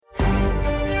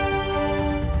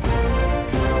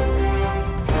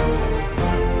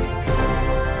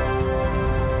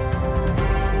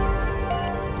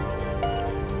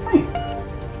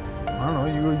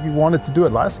wanted to do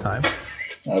it last time.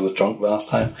 I was drunk last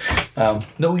time.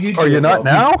 No, you. Are you not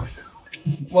now?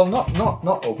 Well,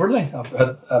 not overly. I've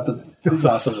had 2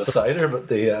 glasses of cider, but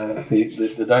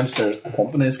the downstairs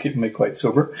company is keeping me quite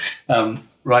sober.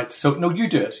 Right. So no, you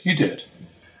do it. You do it.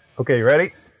 Okay, you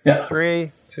ready? Yeah.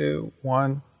 3, 2,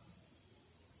 1.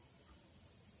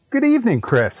 Good evening,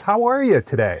 Chris. How are you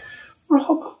today?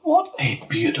 Rob, what a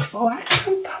beautiful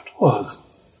accent that was.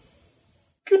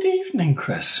 Good evening,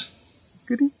 Chris.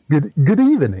 Good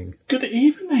evening. Good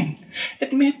evening.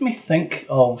 It made me think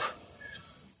of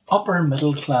upper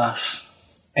middle class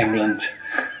England.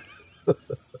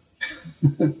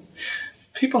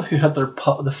 People who had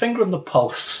the finger on the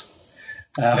pulse.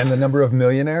 And the number of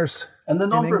millionaires. And the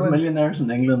number of millionaires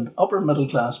in England, upper middle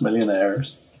class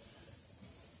millionaires.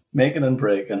 Making and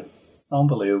breaking.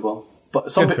 Unbelievable.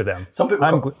 But Good for them. Some people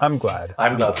I'm glad.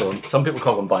 I'm glad for them. Some people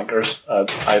call them bankers.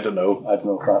 I don't know. I don't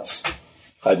know if that's...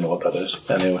 I don't know what that is.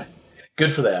 Anyway.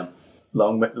 Good for them.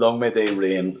 Long may they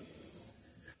reign.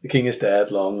 The king is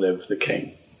dead. Long live the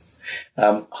king.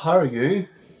 How are you?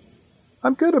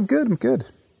 I'm good.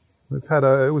 We've had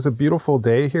it was a beautiful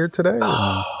day here today.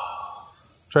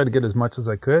 Tried to get as much as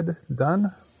I could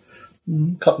done.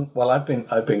 I've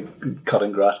been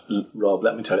cutting grass, Rob.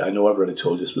 Let me tell you. I know I've already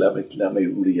told you. So let me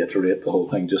reiterate the whole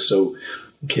thing, just so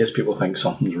in case people think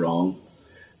something's wrong.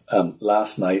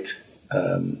 Last night,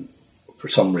 for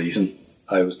some reason,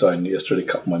 I was down yesterday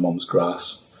cutting my mum's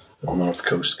grass at the north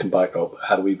coast. Come back up,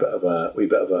 had a wee bit of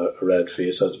a red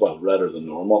face, as well, redder than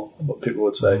normal, what people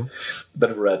would say. A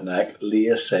bit of a red neck.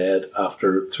 Leah said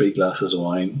after 3 glasses of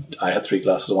wine, I had 3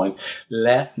 glasses of wine.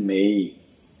 Let me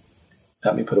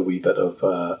put a wee bit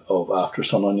of after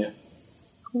sun on you.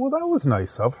 Well, that was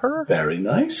nice of her. Very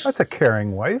nice. That's a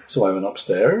caring wife. So I went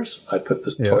upstairs. I put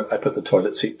the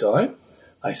toilet seat down.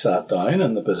 I sat down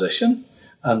in the position,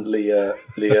 and Leah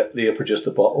produced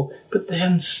the bottle. But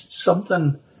then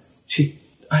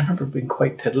I remember being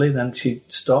quite tiddly. Then she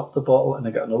stopped the bottle, and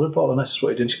I got another bottle, and I said,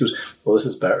 "What?" And she goes, "Well, this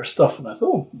is better stuff." And I thought,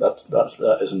 "Oh,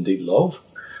 that is indeed love."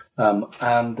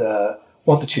 And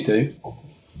what did she do?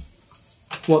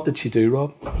 What did she do,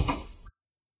 Rob?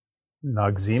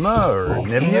 Noxzema or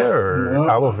Nivea or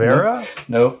aloe vera?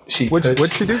 No.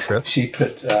 What'd she do, Chris? She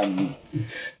put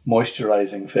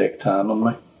moisturising fake tan on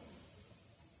me.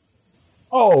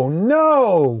 Oh,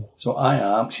 no! So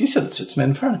she said it suits me.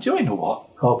 In fairness, do you know what,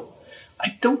 Rob?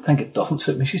 I don't think it doesn't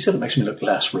suit me. She said it makes me look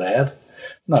less red.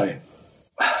 Now,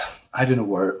 I don't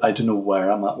know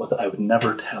where I'm at with it. I would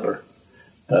never tell her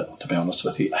that, to be honest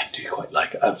with you, I do quite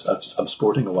like it. I'm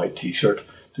sporting a white T-shirt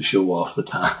to show off the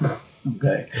tan.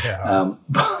 Okay. Yeah.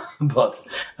 But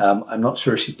I'm not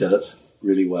sure she did it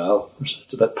really well.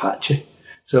 It's a bit patchy.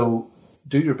 So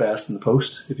do your best in the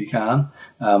post if you can.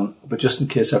 But just in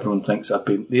case everyone thinks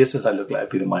Leah says I look like I've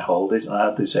been in my holidays, and I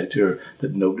had to say to her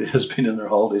that nobody has been in their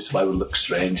holidays, so I would look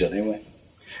strange anyway.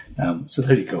 So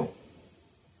there you go.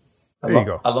 There you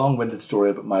go. A long-winded story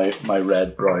about my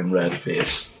red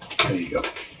face. There you go.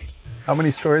 How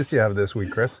many stories do you have this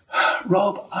week, Chris?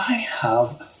 Rob, I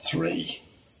have 3.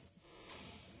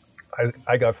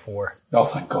 I got 4. Oh,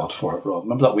 thank God for it, Rob.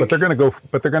 Remember that week? But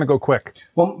they're gonna go quick.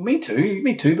 Well, me too.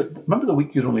 But remember the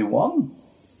week you'd only 1?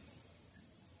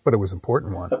 But it was an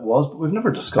important one. It was, but we've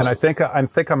never discussed. And I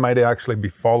think I might actually be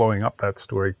following up that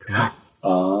story tonight.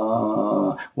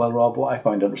 Well, Rob, what I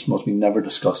found interesting was we never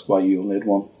discussed why you only had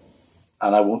 1,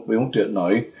 and we won't do it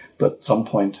now. But at some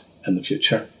point in the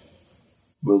future,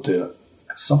 we'll do it.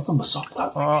 Something was up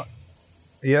that week.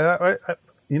 Yeah,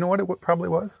 you know what it probably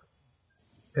was?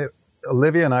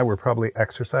 Olivia and I were probably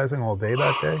exercising all day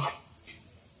that day.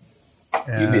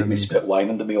 You made me spit wine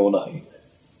into me all night.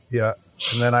 Yeah,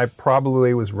 and then I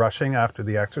probably was rushing after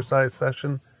the exercise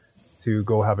session to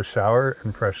go have a shower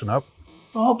and freshen up.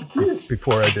 Oh, but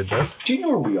before I did this. Do you know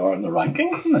where we are in the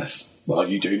ranking on this? Well,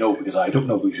 you do know, because I don't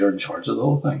know who's in charge of the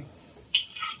whole thing.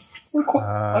 We're quite,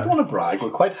 I don't want to brag.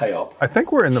 We're quite high up. I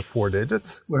think we're in the 4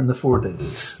 digits. We're in the 4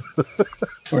 digits.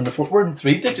 We're in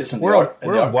 3 digits.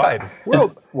 Worldwide.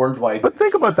 Worldwide. But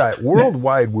think about that.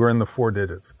 Worldwide, we're in the 4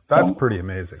 digits. That's pretty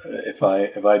amazing. If I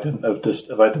didn't have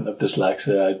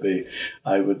dyslexia,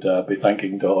 I would be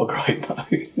thanking dog right now.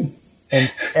 And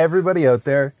everybody out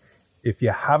there, if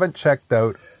you haven't checked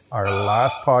out our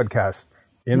last podcast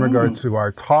in regards to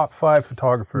our top 5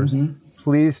 photographers,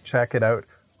 please check it out.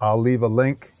 I'll leave a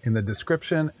link in the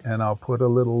description, and I'll put a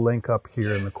little link up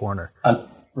here in the corner. And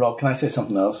Rob, can I say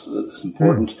something else that's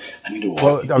important?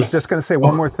 Well, I was just going to say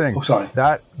one more thing. Oh, sorry.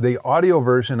 The audio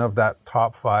version of that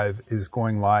top 5 is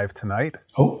going live tonight.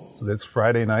 Oh. So that's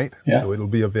Friday night. Yeah. So it'll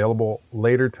be available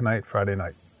later tonight, Friday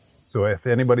night. So if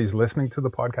anybody's listening to the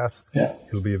podcast,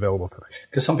 it'll be available today.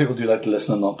 Because some people do like to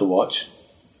listen and not to watch.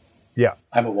 Yeah.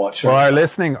 I'm a watcher. Well, our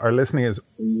listening is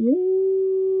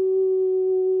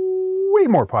way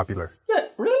more popular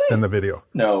than the video.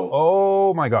 No.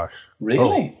 Oh my gosh.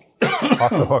 Really? Oh.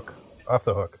 Off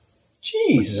the hook.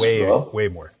 Jeez. Way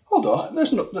more. Hold on.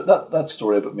 There's no that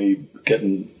story about me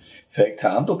getting fake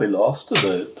tanned will be lost to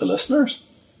the listeners.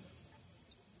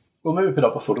 We'll maybe put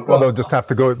up a photograph. Well, they'll just have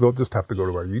to go to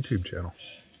our YouTube channel.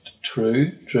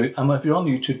 True. And if you're on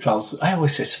the YouTube channel, I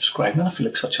always say subscribe, and I feel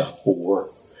like such a whore.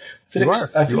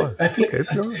 I feel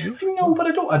like no, but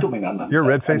I don't mean that. You're a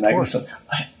red-faced horse.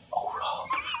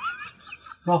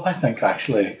 Rob, I think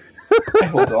actually.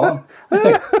 Hold on.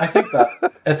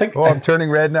 I think. Oh, I'm turning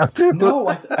red now too. No,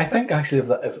 I think actually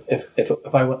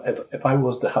if I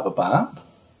was to have a band.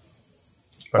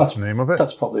 That's the name of it?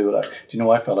 That's probably what do you know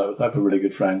I fell out with? I have a really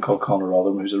good friend called Conor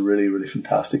Rotherham who's a really, really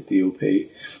fantastic DOP.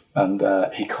 And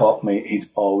he caught me,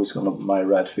 he's always going to my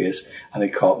red face, and he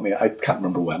caught me, I can't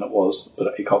remember when it was,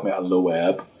 but he caught me at a low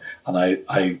ebb. And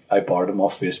I barred him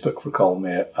off Facebook for calling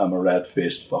me I'm a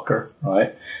red-faced fucker,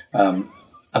 right?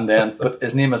 And then, but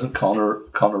his name isn't Conor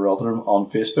Rotherham on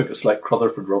Facebook, it's like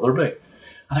Rutherford Rutherby.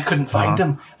 And I couldn't find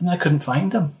him,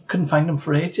 Couldn't find him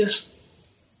for ages.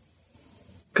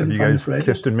 Have you guys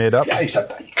kissed and made up? Yeah, he said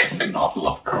that. You could not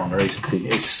love Conor.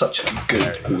 He's such a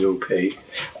good DOP.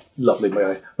 Lovely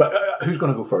guy. Right, who's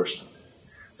going to go first?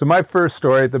 So my first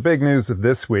story, the big news of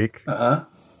this week.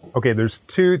 Okay, there's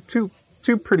two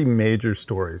pretty major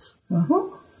stories.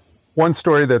 One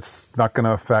story that's not going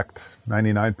to affect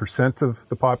 99% of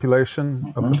the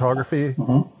population of photography,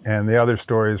 and the other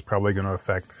story is probably going to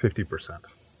affect 50%.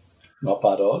 Not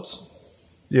bad odds.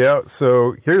 Yeah,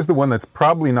 so here's the one that's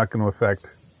probably not going to affect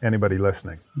anybody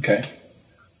listening. Okay.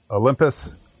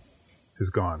 Olympus is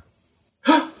gone.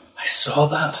 I saw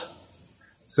that.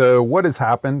 So what has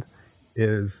happened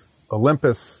is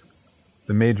Olympus,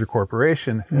 the major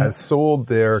corporation, has sold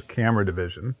their camera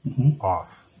division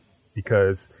off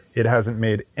because it hasn't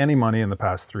made any money in the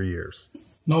past 3 years.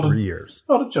 3 years.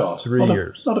 Not a job. 3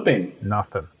 years. Not a bean.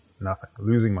 Nothing.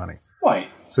 Losing money. Why?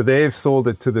 So they've sold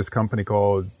it to this company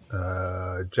called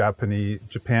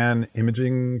Japan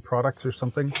Imaging Products or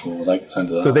something. Oh, I like the sound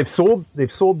of that. So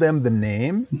they've sold them the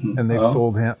name and they've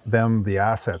sold them the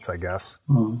assets, I guess.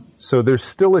 So there's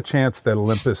still a chance that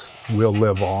Olympus will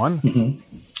live on.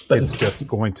 But it's just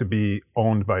going to be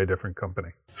owned by a different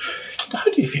company. How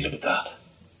do you feel about that?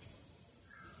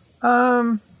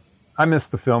 I miss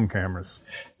the film cameras.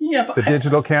 Yeah, but the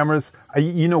digital cameras.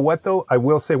 You know what though? I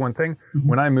will say one thing.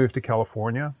 When I moved to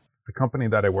California, the company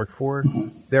that I worked for,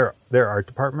 their art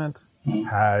department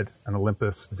had an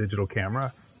Olympus digital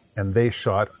camera, and they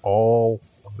shot all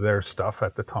of their stuff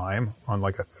at the time on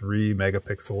like a 3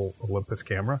 megapixel Olympus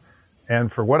camera.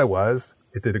 And for what it was,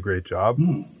 it did a great job.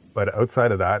 But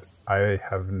outside of that, I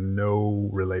have no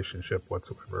relationship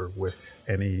whatsoever with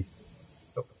any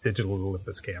digital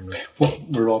Olympus cameras. Well,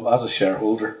 Rob, as a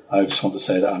shareholder, I just want to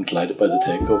say that I'm delighted by the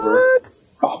takeover. What?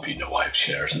 Rob, you know I have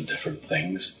shares in different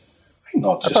things. I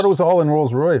thought it was all in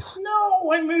Rolls-Royce. No,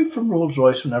 I moved from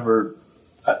Rolls-Royce whenever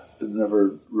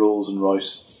Rolls and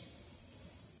Royce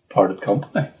parted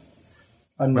company.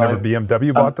 Whenever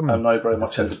BMW bought them? I'm now very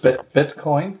much into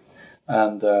Bitcoin.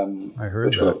 And I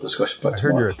heard that. We'll have discussion about I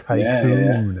heard you're a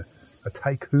tycoon. Yeah. A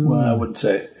tycoon. Well,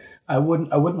 I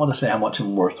wouldn't want to say how much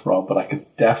I'm worth, Rob, but I could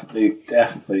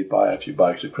definitely buy a few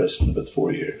bags of crisps in about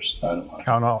 4 years. I don't mind.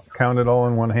 Count it all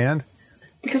in one hand?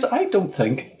 Because I don't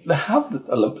think they have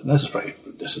the Olympus.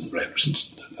 This isn't very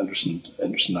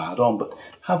interesting add-on, but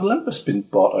have Olympus been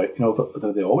bought out? You know,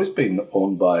 have they always been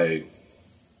owned by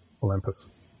Olympus?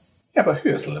 Yeah, but who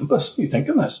is Olympus? Are you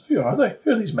thinking this? Who are they?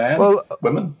 Who are these men?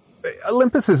 Women?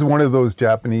 Olympus is one of those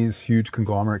Japanese huge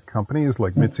conglomerate companies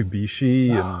like Mitsubishi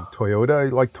and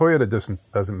Toyota. Like Toyota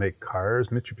doesn't make cars.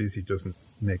 Mitsubishi doesn't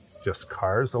make just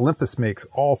cars. Olympus makes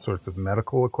all sorts of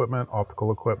medical equipment,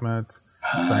 optical equipment,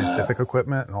 scientific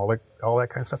equipment, and all that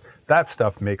kind of stuff. That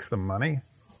stuff makes them money.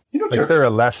 You know, like they're a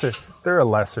lesser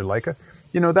Leica.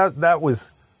 You know, that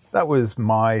was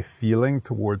my feeling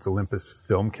towards Olympus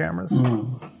film cameras,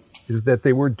 is that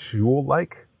they were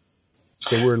jewel-like.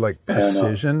 They were like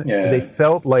precision. Yeah. They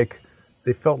felt like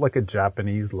a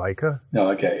Japanese Leica.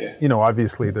 No, I get you. You know,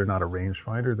 obviously they're not a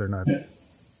rangefinder. They're not. Yeah.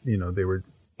 You know, they were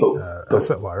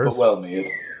SLRs, but well made.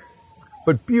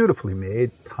 But beautifully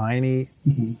made, tiny,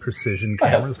 precision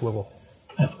cameras. I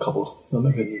have a couple. They're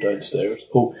maybe downstairs.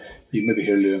 Oh, you maybe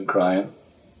hear Lewin crying.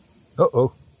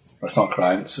 Uh-oh. Or it's not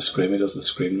crying, it's the scream. He does the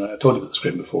scream now. I told you about the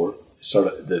scream before.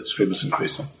 The scream is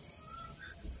increasing.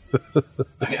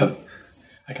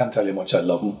 I can't tell you how much I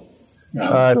love him.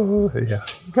 Yeah,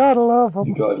 gotta love them.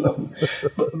 You gotta love them.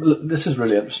 But look, this is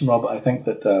really interesting, Rob. I think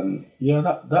that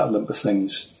that Olympus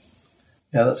thing's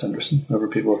that's interesting. Whenever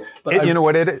people, but you know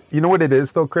what it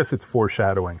is though, Chris. It's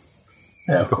foreshadowing.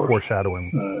 Yeah, it's a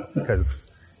foreshadowing because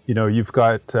you've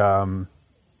got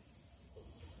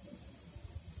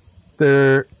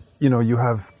there. You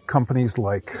have companies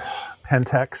like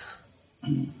Pentex,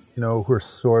 who are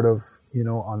sort of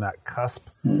on that cusp.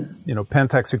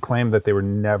 Pentex, who claimed that they were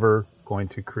never going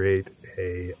to create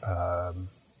a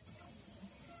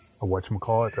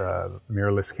whatchamacallit, a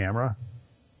mirrorless camera.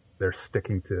 They're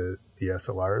sticking to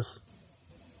DSLRs.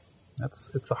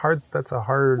 That's a hard thing to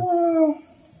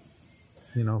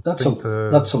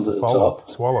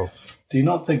swallow. Do you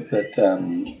not think that?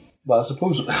 Well, I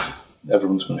suppose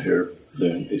everyone's going to hear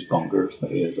Loon is bonkers.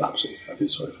 He is absolutely. I feel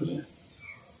sorry for Loon.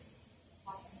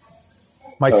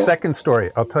 My second story,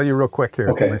 I'll tell you real quick here.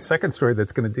 Okay. My second story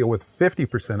that's going to deal with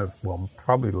 50% of, well,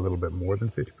 probably a little bit more than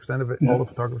 50% of it, all the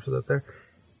photographers out there.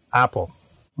 Apple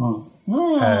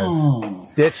has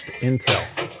ditched Intel.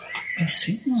 I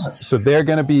see that. So they're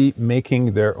going to be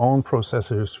making their own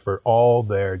processors for all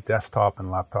their desktop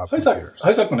and laptop computers.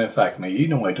 How's that going to affect me?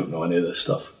 I don't know any of this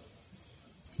stuff.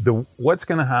 What's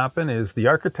going to happen is the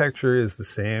architecture is the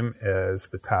same as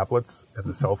the tablets and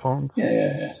the cell phones.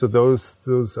 Yeah. So those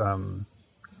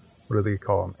what do they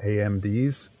call them?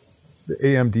 AMDs, the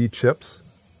AMD chips.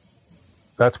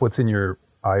 That's what's in your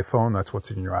iPhone. That's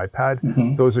what's in your iPad.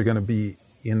 Mm-hmm. Those are going to be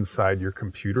inside your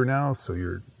computer now. So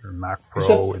your Mac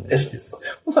Pro.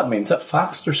 What's that mean? Is that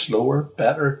faster, slower,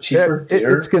 better, cheaper,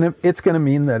 dearer? It's gonna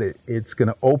mean that it's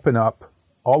gonna open up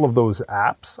all of those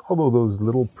apps, all of those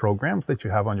little programs that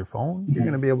you have on your phone. You're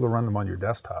gonna be able to run them on your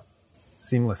desktop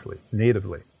seamlessly,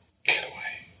 natively. Get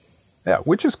away. Yeah,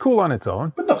 which is cool on its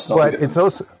own. But that's not. But it's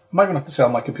also. Am I going to have to sell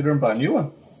my computer and buy a new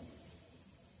one?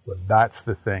 Well, that's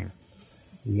the thing.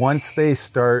 Once they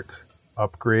start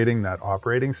upgrading that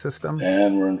operating system,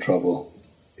 then we're in trouble.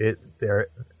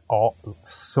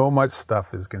 So much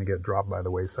stuff is going to get dropped by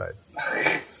the wayside.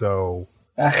 So,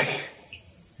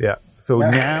 yeah. So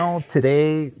now,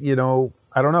 today,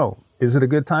 I don't know. Is it a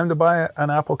good time to buy an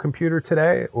Apple computer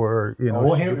today, or I hear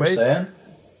what you're saying.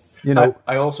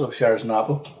 I also have shares in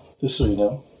Apple, just so you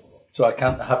know. So I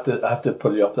have to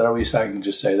put it up there. We can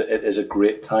just say that it is a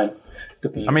great time to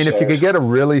be. I mean, if you could get a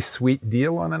really sweet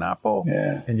deal on an Apple,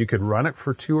 yeah, and you could run it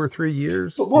for 2 or 3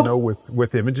 years,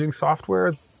 with imaging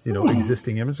software,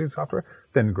 existing imaging software,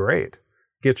 then great.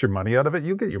 Get your money out of it.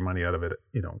 You get your money out of it,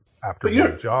 after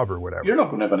your job or whatever. You're not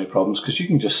going to have any problems because you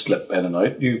can just slip in and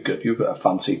out. You've got a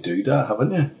fancy doodah,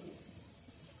 haven't you?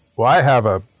 Well, I have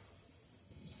a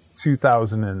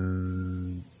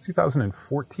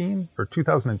 2014 or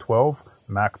 2012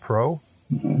 Mac Pro.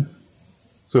 Mm-hmm.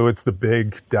 So it's the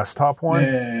big desktop one.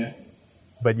 Yeah.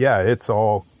 But yeah, it's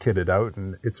all kitted out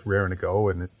and it's raring to go,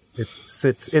 and it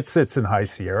sits in High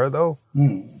Sierra though.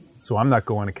 So I'm not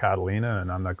going to Catalina,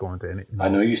 and I'm not going to any. I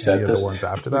know you said this. Other ones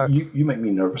after that. You make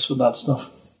me nervous with that stuff.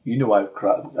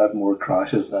 I've more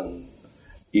crashes than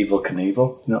Evel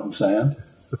Knievel. You know what I'm saying?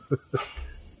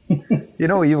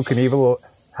 Evel Knievel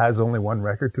has only one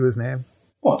record to his name.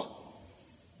 What?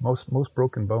 Most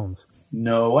broken bones.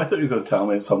 No, I thought you were going to tell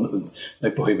me something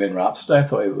like Bohemian Rhapsody. I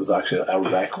thought it was actually a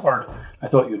record. I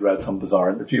thought you'd read some bizarre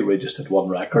interview where he just had one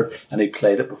record and he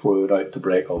played it before he went out to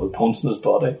break all the bones in his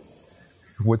body.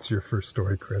 What's your first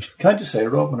story, Chris? Can I just say,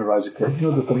 Rob, whenever I was a kid,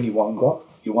 the thing you wind up?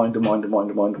 You wind him, and you let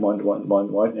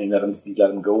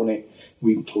him go, and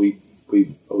we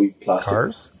plastic.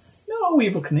 Cars? No,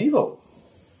 Evel Knievel.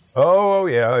 Oh,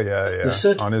 yeah.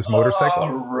 On his motorcycle? Oh,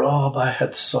 Rob, I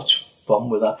had such fun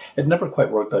with that. It never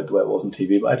quite worked out the way it was on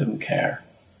TV, but I didn't care.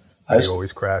 He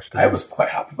always crashed. I was quite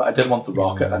happy, but I did want the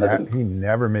rocket. He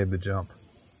never made the jump.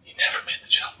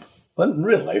 Well, in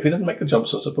real life, he didn't make the jump,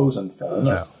 so I suppose in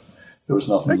fairness, there was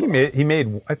nothing. I think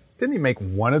didn't he make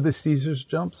one of the Caesar's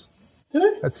jumps? Did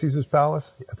he? At Caesar's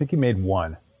Palace? I think he made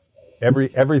one.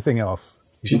 Everything else,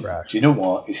 he crashed. Do you know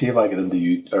what? You see, if I get into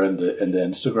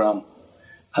Instagram,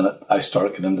 and I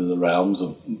start getting into the realms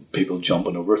of people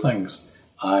jumping over things,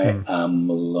 I'm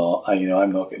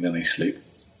not getting any sleep.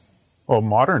 Well,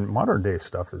 modern day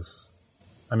stuff is,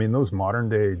 those modern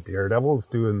day daredevils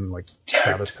doing like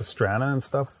Travis Pastrana and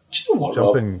stuff. Do you know what,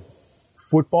 jumping Rob?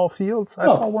 Football fields? I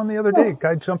saw one the other day.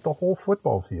 Guy jumped a whole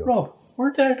football field. Rob,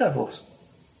 we're daredevils.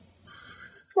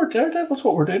 We're daredevils.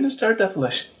 What we're doing is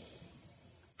daredevilish.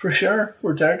 For sure,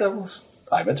 we're daredevils.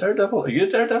 I'm a daredevil. Are you a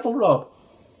daredevil, Rob?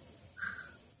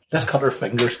 Let's cut our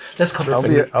fingers.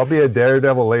 I'll be a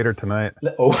daredevil later tonight.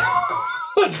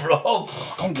 Rob,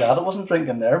 I'm glad I wasn't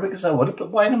drinking there because I would have put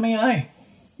wine in my eye.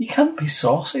 You can't be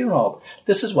saucy, Rob.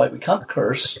 This is why we can't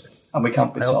curse. And we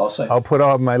can't be saucy. I'll put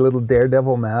on my little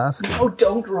daredevil mask. Oh,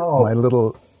 don't, Rob. My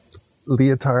little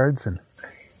leotards and.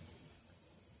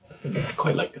 I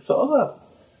quite like the thought of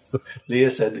that. Leah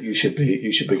said that you should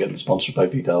be getting sponsored by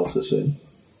Vidal so soon.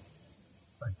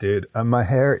 I did. And my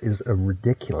hair is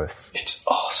ridiculous. It's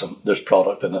awesome. There's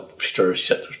product in it. Sure as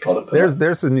shit, there's product in it.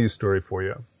 There's a news story for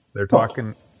you. They're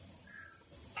talking.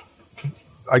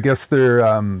 I guess they're.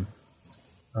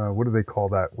 What do they call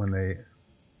that when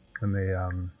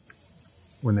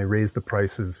they raise the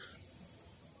prices?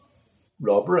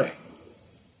 Robbery.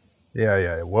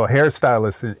 Yeah. Well,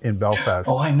 hairstylists in Belfast.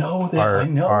 Oh, I know. I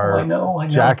know.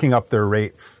 Jacking up their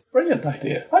rates. Brilliant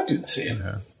idea. I'd do the same.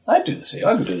 Yeah. I'd do the same.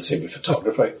 I would do the same with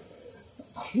photography.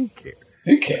 Who cares?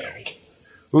 Who cares?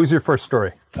 Who's your first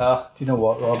story? Do you know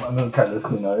what, Rob? I'm going to tell you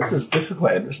now. This is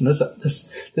quite interesting.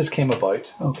 This came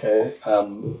about. Okay,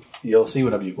 you'll see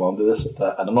whenever you go on to this.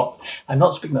 And I'm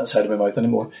not speaking outside of my mouth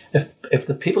anymore. If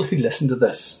the people who listen to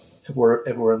this, if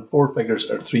we're in 4 figures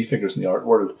or 3 figures in the art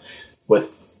world,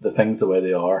 with the things the way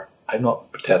they are, I'm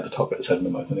not pretending to talk outside of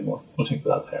my mouth anymore. We'll think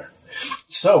about that there.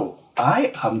 So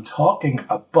I am talking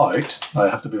about. Now I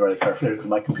have to be very careful here because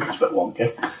my computer's a bit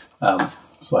wonky.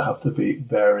 So I have to be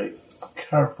very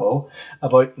careful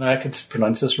about. Now I could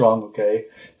pronounce this wrong. Okay,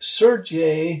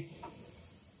 Sergei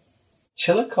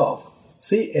Chilikov.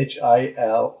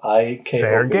 Chilikov.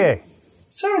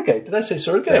 Sergei. Did I say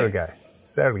Sergei?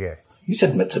 Sergei. You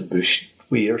said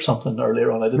Mitsubishi or something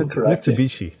earlier on. I didn't correct you.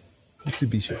 Mitsubishi.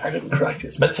 I didn't correct you.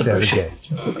 It's Mitsubishi.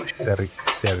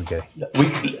 Sergei.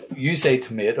 You say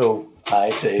tomato.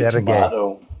 I say Sergei.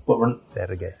 tomato. But we're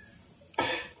Sergei.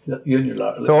 you and your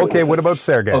So okay, what about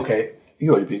Sergei? Okay,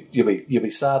 you'll be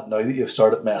sad now that you've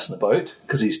started messing about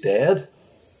because he's dead.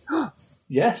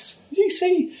 Yes, you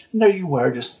see, now you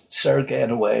were just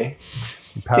Sergeying away.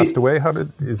 He passed away. How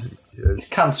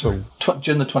Cancer?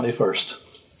 June the 21st.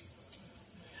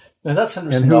 Now that's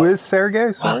interesting. And who is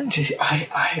Sergei? Sorry,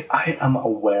 I am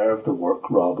aware of the work,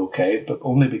 Rob. Okay, but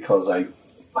only because I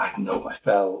know I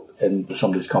fell into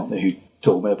somebody's company who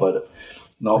told me about it.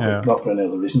 Not for any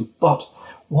other reason. But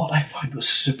what I found was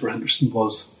super interesting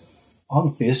was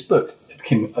on Facebook. It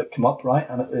came up right,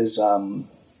 and it is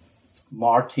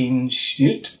Martin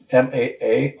Schilt,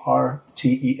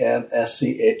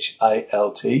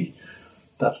 Martenschhilt.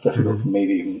 That's difficult for me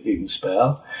to even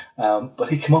spell. But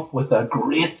he came up with a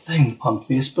great thing on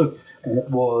Facebook, and it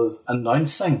was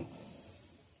announcing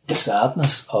the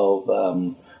sadness of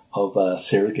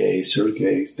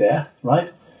Sergei's death.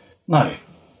 Right now,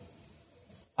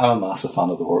 I'm a massive fan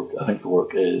of the work. I think the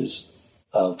work is.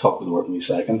 I'll talk about the work in a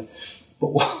second. But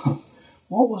what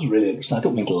was really interesting, I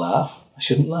don't mean to laugh. I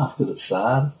shouldn't laugh because it's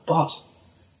sad. But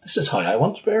this is how I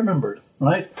want to be remembered,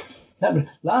 right?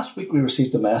 Last week we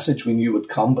received a message we knew would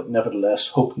come, but nevertheless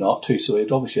hope not to. So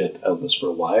he'd obviously had illness for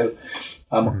a while.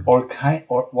 One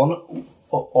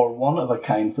of a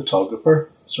kind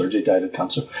photographer. Sergei died of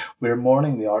cancer. We're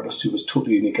mourning the artist who was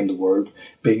totally unique in the world,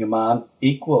 being a man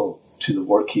equal to the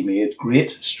work he made.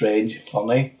 Great, strange,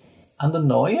 funny, and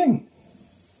annoying.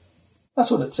 That's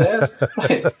what it says.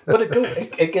 Right. But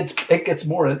it gets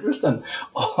more interesting.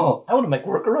 Oh, I want to make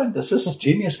work around this. This is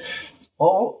genius.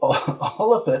 All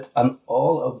of it and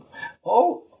all of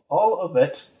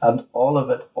it at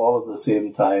the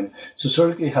same time. So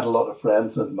Sergei had a lot of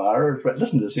friends and admirers. Right,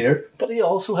 listen to this here. But he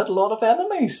also had a lot of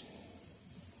enemies.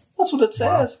 That's what it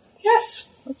says. Wow.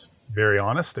 Yes. That's very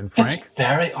honest and frank. It's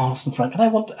very honest and frank.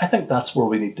 And I think that's where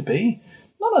we need to be.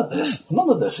 None of this.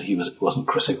 Wasn't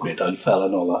Chris a great old fella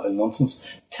and all that nonsense.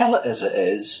 Tell it as it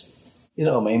is. You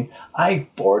know what I mean? I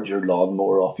bored your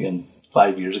lawnmower off you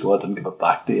 5 years ago. I didn't give it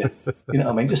back to you. You know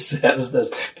what I mean? Just say it as it is.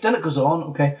 But then it goes on.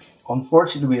 Okay.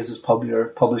 Unfortunately, as his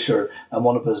publisher and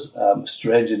one of his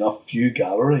strange enough few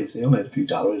galleries. He only had a few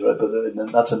galleries, right? But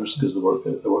that's interesting because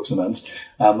the work's immense.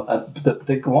 But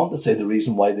they go on to say the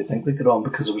reason why they think they get on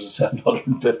because there was a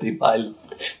 750-mile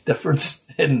difference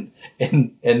in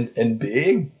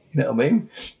being. You know what I mean?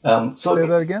 So say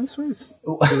that again, sorry.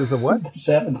 There was a what?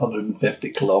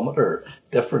 750 kilometre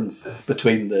difference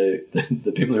between the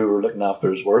people who were looking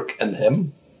after his work and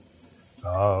him.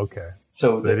 Oh, okay.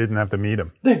 So they didn't have to meet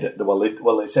him. They did.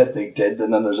 Well, they said they did,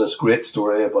 and then there's this great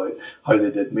story about how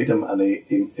they did meet him. And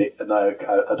now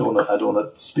I don't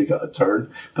want to speak out of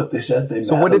turn, but they said they.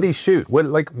 So what did he shoot?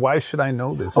 Why should I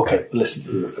know this? Okay, guy?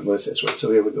 listen. I'm going to say this right.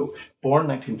 So here we go. Born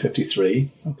 1953.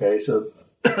 Okay, so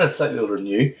slightly older than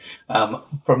you.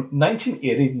 From 1980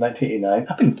 to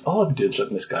 1989, all I've been doing is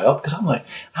looking this guy up because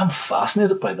I'm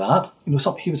fascinated by that. You know,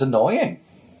 he was annoying.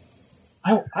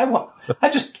 I want to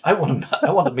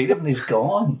meet him and he's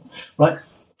gone. Right.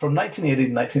 from 1980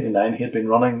 to 1989, he had been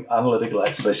running analytical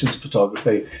exhibitions of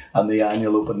photography and the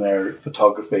annual open air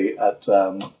photography at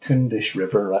Kundish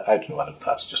River. Right? I don't know what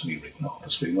that's just me reading off the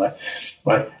screen, right?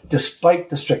 Right. Despite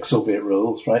the strict Soviet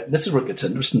rules, right? This is where it gets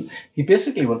interesting. He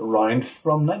basically went around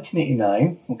from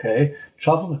 1989, okay,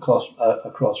 traveling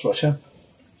across Russia.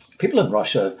 People in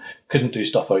Russia couldn't do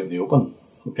stuff out in the open,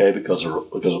 okay, because it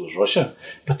was Russia,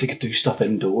 but they could do stuff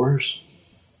indoors.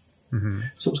 Mm-hmm.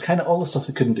 So it was kind of all the stuff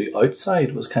they couldn't do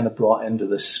outside was kind of brought into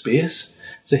this space.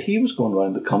 So he was going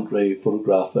around the country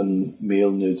photographing male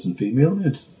nudes and female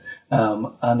nudes,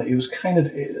 and he was kind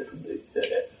of.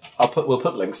 We'll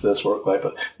put links to this work, right?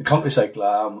 But the countryside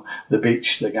glam, the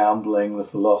beach, the gambling, the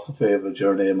philosophy of a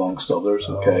journey, amongst others.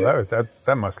 Okay,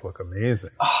 that must look amazing.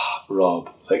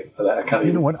 Rob, like I can't.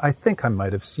 You know what? I think I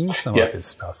might have seen some of his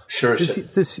stuff. Sure.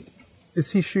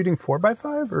 Is he shooting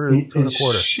 4x5 or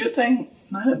 2.25? Shooting.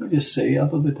 Now let me just see. I'll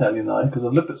probably tell you now because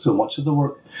I've looked at so much of the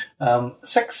work.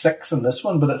 6.6 in this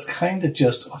one, but it's kind of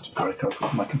just. Oh, it's very careful.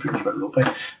 My computer's a bit ropey.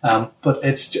 But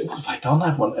it's. Just, what have I done?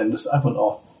 I went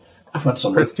off.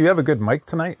 Chris, do you have a good mic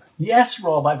tonight? Yes,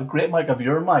 Rob. I have a great mic. I have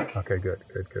your mic. Okay, good.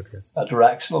 A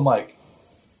directional mic.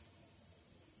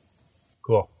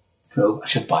 Cool. I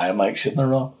should buy a mic, shouldn't I,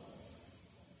 Rob?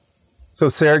 So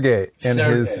Sergey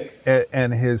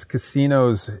and his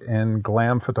casinos and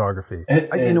glam photography.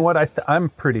 You know what? I'm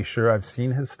pretty sure I've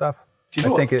seen his stuff. I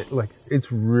think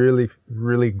it's really,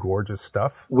 really gorgeous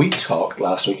stuff. We talked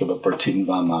last week about Bertine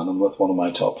van Manen with one of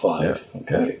my top 5. Yeah,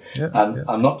 okay, yeah.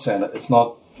 I'm not saying it. It's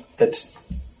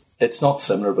not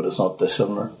similar, but it's not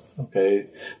dissimilar. Okay,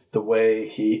 the way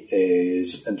he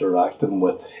is interacting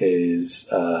with his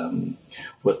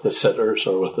with the sitters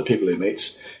or with the people he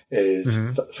meets is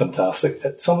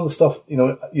fantastic. Some of the stuff,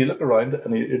 you look around it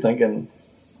and you're thinking,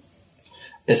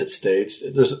 is it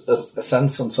staged? There's a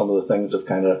sense on some of the things of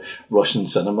kind of Russian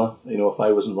cinema. If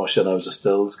I was in Russia and I was a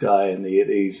stills guy in the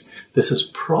 80s, this is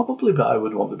probably what I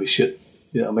would want to be shot.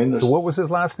 You know what I mean? So what was his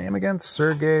last name again?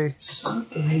 Sergey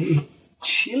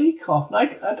Chilikov. I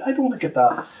don't want to get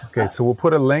that. Okay, so we'll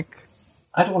put a link.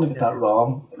 I don't want to get that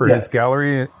wrong. For his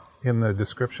gallery in the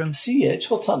description.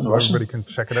 CH, what's that in so Russian? Everybody can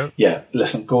check it out. Yeah,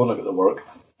 listen, go and look at the work.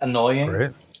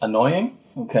 Annoying,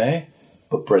 okay,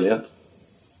 but brilliant.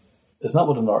 Isn't that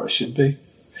what an artist should be?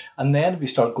 And then if you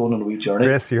start going on a wee journey...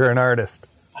 Chris, you're an artist.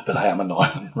 But I am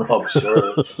annoying, Rob,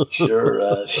 sure,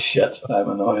 shit, I'm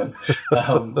annoying.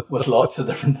 With lots of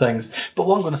different things. But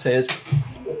what I'm going to say is,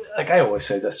 like I always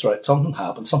say this, right? Something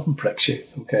happens, something pricks you,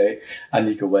 okay? And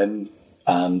you go in,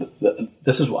 and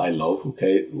this is what I love,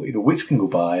 okay? Weeks can go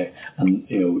by, and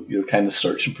you're kind of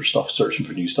searching for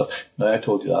new stuff. Now I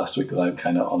told you last week that I'm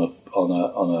kind of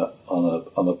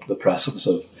on the precipice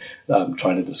of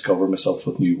trying to discover myself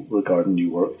regarding new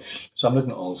work. So I'm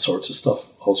looking at all sorts of stuff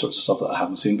that I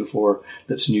haven't seen before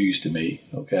that's news to me,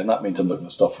 okay? And that means I'm looking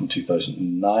at stuff from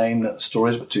 2009,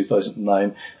 stories about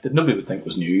 2009 that nobody would think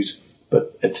was news.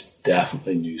 But it's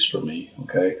definitely news for me,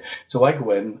 okay? So I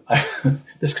go in,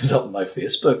 this comes up on my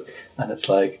Facebook, and it's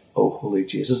like, oh, holy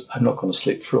Jesus, I'm not going to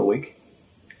sleep for a week.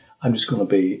 I'm just going to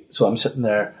be... So I'm sitting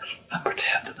there, I'm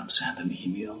pretending I'm sending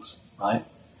emails, right?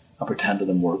 I'm pretending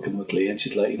I'm working with Leah, and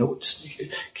she's like, can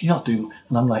you not do...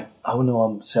 And I'm like, oh, no,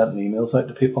 I'm sending emails out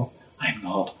to people. I'm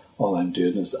not. All I'm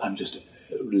doing is I'm just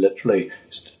literally...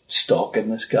 stalking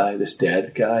this guy, this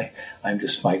dead guy. I'm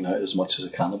just finding out as much as I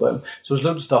can about him. So there's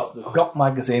loads of stuff. The Rock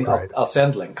magazine. Right. I'll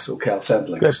send links. Okay, I'll send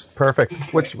links. Good, perfect.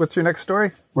 What's your next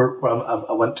story?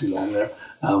 I went too long there.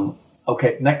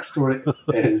 Okay, next story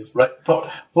is right.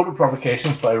 Photo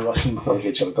provocations by Russian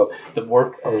publication. The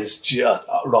work is just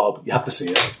Rob. You have to see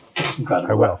it. It's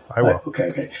incredible. I will. Right,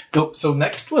 okay. So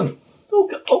next one.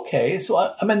 Okay. So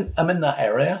I'm in that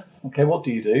area. Okay, what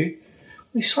do?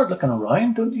 You start looking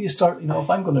around, don't you? You start, if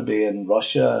I'm going to be in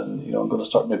Russia and, I'm going to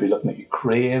start maybe looking at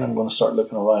Ukraine, I'm going to start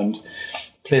looking around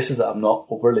places that I'm not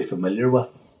overly familiar with.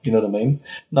 You know what I mean?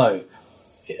 Now,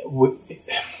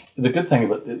 the good thing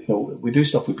about it, we do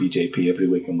stuff with BJP every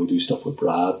week and we do stuff with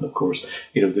Brad and, of course,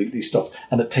 these stuff.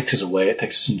 And it takes us away. It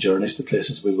takes us on journeys to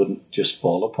places we wouldn't just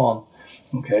fall upon.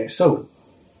 Okay, so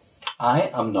I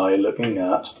am now looking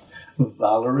at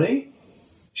Valerie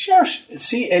Chershi,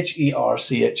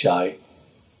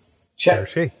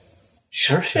 Cherchi.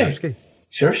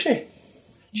 Chershi.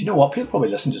 Do you know what? People probably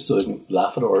listen just so they can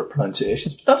laugh at our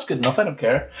pronunciations, but that's good enough. I don't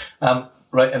care.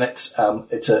 Right, and it's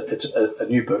a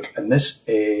new book, and this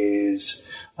is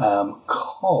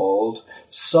called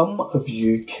 "Some of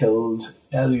You Killed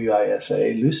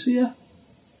Lucia."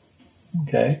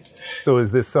 Okay. So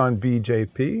is this on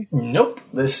BJP? Nope.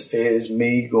 This is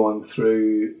me going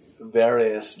through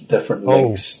various different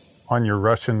links on your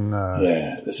Russian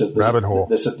this rabbit hole.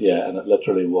 This is, and it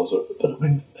literally was. But I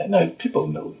mean, now people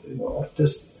know,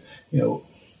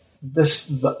 this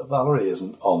Valerie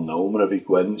isn't unknown. Whenever you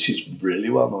go in, she's really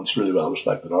well known. She's a really well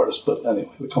respected artist. But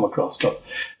anyway, we come across stuff.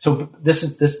 So this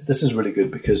is really good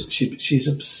because she's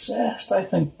obsessed, I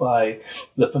think, by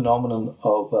the phenomenon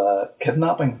of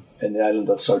kidnapping in the island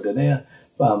of Sardinia,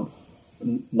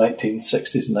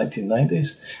 1960s and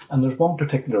 1990s. And there's one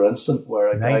particular incident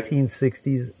where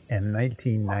 1960s and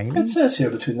 1990s. It says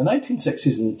here between the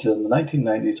 1960s and the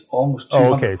 1990s, almost 200.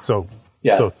 Oh, okay, so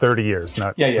 30 years,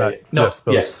 not just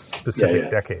those specific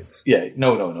decades.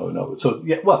 No. So,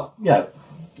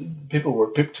 people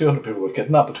were 200 people were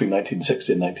kidnapped between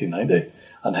 1960 and 1990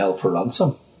 and held for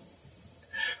ransom.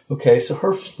 Okay, so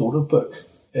her photo book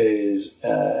is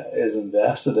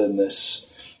invested in this.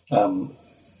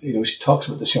 She talks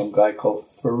about this young guy called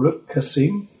Farouk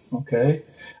Kassim. Okay,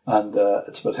 and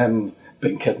it's about him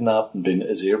being kidnapped and being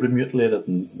his ear being mutilated,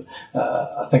 and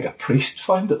I think a priest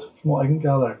found it, from what I can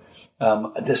gather.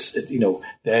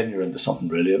 Then you're into something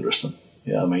really interesting.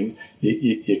 Yeah, I mean,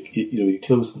 you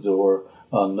close the door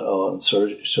on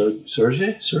Sergei.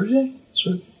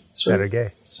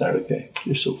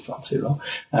 You're so fancy, Rob.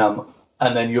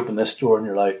 And then you open this door and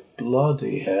you're like,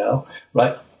 bloody hell,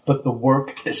 right? But the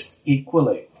work is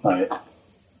equally, right?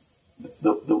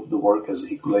 The work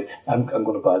is equally. I'm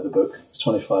going to buy the book. It's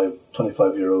 25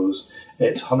 euros.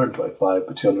 It's 125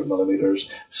 by 200 millimeters.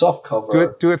 Soft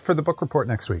cover. Do it for the book report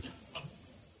next week.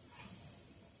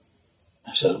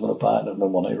 I said I'm going to buy it and have no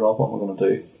money, Rob. What am I going to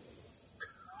do?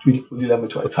 Will you lend me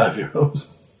 25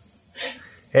 euros?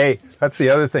 Hey, that's the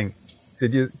other thing.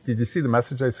 Did you see the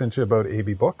message I sent you about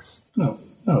AB Books? No.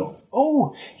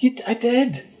 Oh, I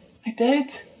did.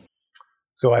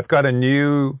 So I've got a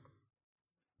new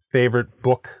favorite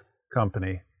book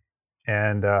company,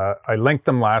 and I linked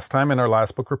them last time in our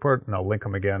last book report, and I'll link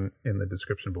them again in the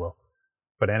description below.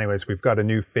 But anyways, we've got a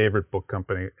new favorite book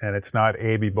company, and it's not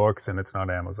AB Books, and it's not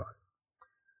Amazon.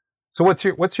 So what's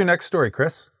your next story,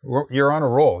 Chris? You're on a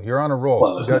roll.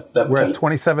 Well, we're at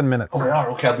 27 minutes. Oh, we are.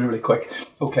 Okay, I'll be really quick.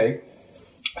 Okay.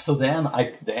 So then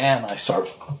I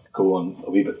start going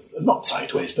a wee bit, not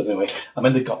sideways, but anyway, I'm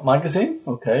in the Gut magazine,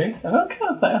 okay? And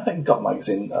I think Gut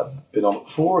magazine, I've been on it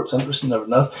before, it's interesting,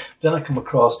 everything else. Then I come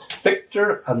across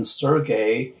Viktor and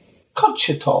Sergei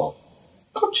Kochetov,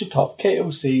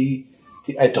 K-O-C,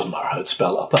 it doesn't matter how it's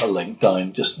spelled, I'll put a link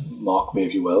down, just mock me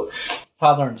if you will.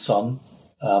 Father and son.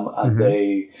 And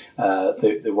they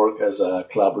work as a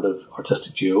collaborative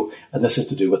artistic duo, and this is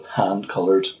to do with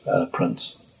hand-coloured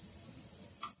prints.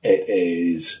 It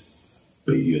is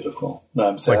beautiful. No,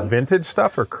 I'm saying like vintage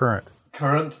stuff or current?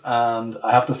 Current, and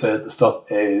I have to say that the stuff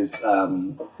is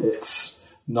it's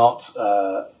not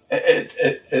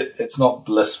it's not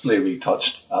blissfully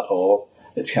retouched at all.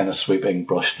 It's kind of sweeping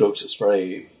brushstrokes. It's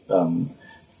very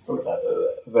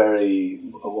very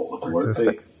what would the word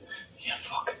be? Yeah,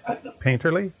 fuck.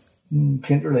 Painterly?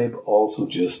 Painterly, but also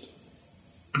just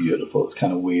beautiful. It's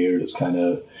kind of weird. It's kind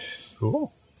of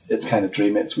cool. It's kind of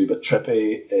dreamy. It's a wee bit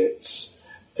trippy. It's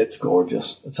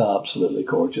gorgeous. It's absolutely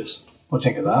gorgeous. What do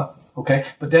you think of that? Okay,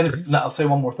 but then I'll say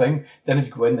one more thing. Then if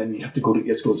you go in, then you have to go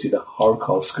and see the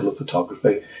Kharkov School of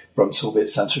Photography, from Soviet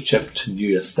censorship to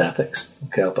new aesthetics.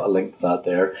 Okay, I'll put a link to that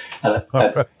there. And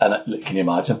can you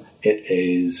imagine? It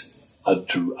is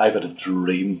I've had a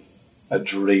dream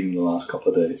the last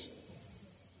couple of days.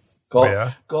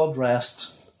 God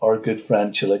rest our good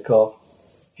friend Chilikov.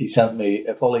 He sent me,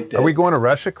 if all he did... Are we going to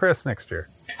Russia, Chris, next year?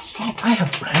 Oh, I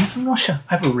have friends in Russia.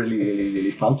 I have a really, really, really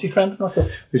fancy friend in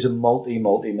Russia who's a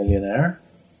multi-millionaire.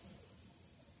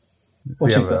 Does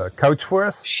he have a couch for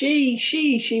us? We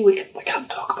can't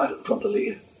talk about it in front of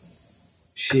Leah.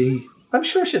 I'm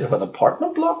sure she'd have an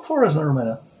apartment block for us in a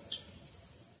minute.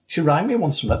 She rang me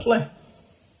once from Italy.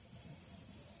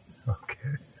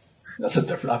 Okay. That's a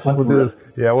different... We'll do this.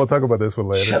 Yeah, we'll talk about this one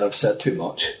later. Shit, I've said too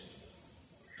much.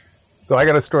 So I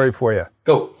got a story for you.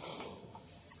 Go.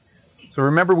 So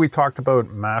remember we talked about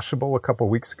Mashable a couple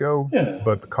of weeks ago? Yeah.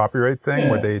 About the copyright thing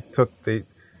where they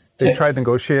tried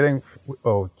negotiating.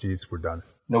 Oh, geez, we're done.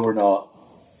 No, we're not.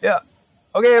 Yeah.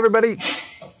 Okay, everybody.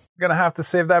 We're going to have to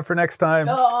save that for next time.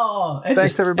 No.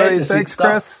 Thanks, everybody. Thanks,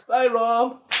 Chris. Bye,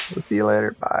 Rob. We'll see you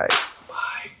later. Bye.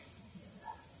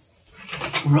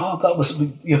 Rob, that was...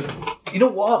 You know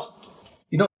what?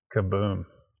 Kaboom.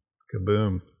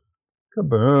 Kaboom.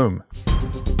 Kaboom.